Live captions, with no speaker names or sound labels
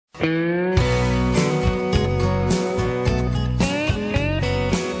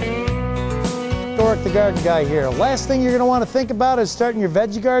Garden Guy here. Last thing you're going to want to think about is starting your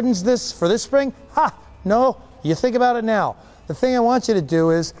veggie gardens for this spring? Ha! No, you think about it now. The thing I want you to do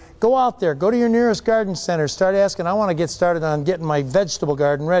is go out there, go to your nearest garden center, start asking, I want to get started on getting my vegetable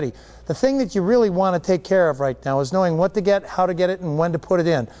garden ready. The thing that you really want to take care of right now is knowing what to get, how to get it, and when to put it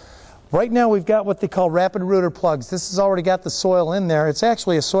in. Right now we've got what they call rapid rooter plugs. This has already got the soil in there. It's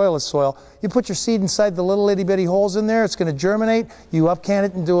actually a soilless soil. You put your seed inside the little itty bitty holes in there, it's going to germinate. You upcan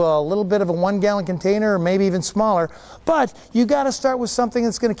it into a little bit of a 1-gallon container or maybe even smaller. But you got to start with something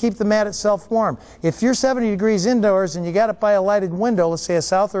that's going to keep the mat itself warm. If you're 70 degrees indoors and you got it by a lighted window, let's say a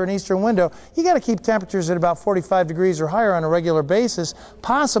south or an eastern window, you got to keep temperatures at about 45 degrees or higher on a regular basis,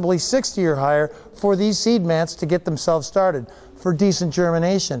 possibly 60 or higher for these seed mats to get themselves started for decent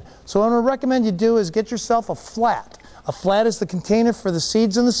germination. So what I'm going to recommend you do is get yourself a flat. A flat is the container for the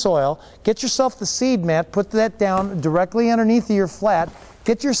seeds in the soil. Get yourself the seed mat, put that down directly underneath of your flat.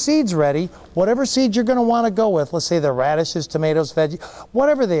 Get your seeds ready, whatever seeds you're going to want to go with. Let's say they're radishes, tomatoes, veggies,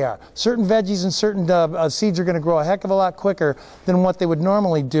 whatever they are. Certain veggies and certain seeds are going to grow a heck of a lot quicker than what they would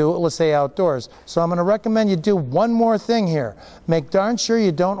normally do, let's say outdoors. So I'm going to recommend you do one more thing here. Make darn sure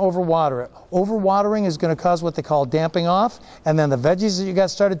you don't overwater it. Overwatering is going to cause what they call damping off, and then the veggies that you got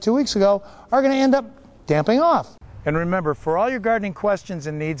started 2 weeks ago are going to end up damping off. And remember, for all your gardening questions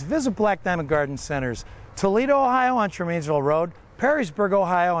and needs, visit Black Diamond Garden Centers, Toledo, Ohio on Tremainsville Road, Perrysburg,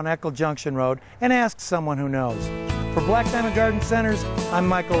 Ohio on Eckel Junction Road, and ask someone who knows. For Black Diamond Garden Centers, I'm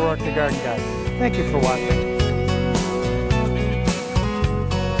Michael Rourke, the Garden Guy. Thank you for watching.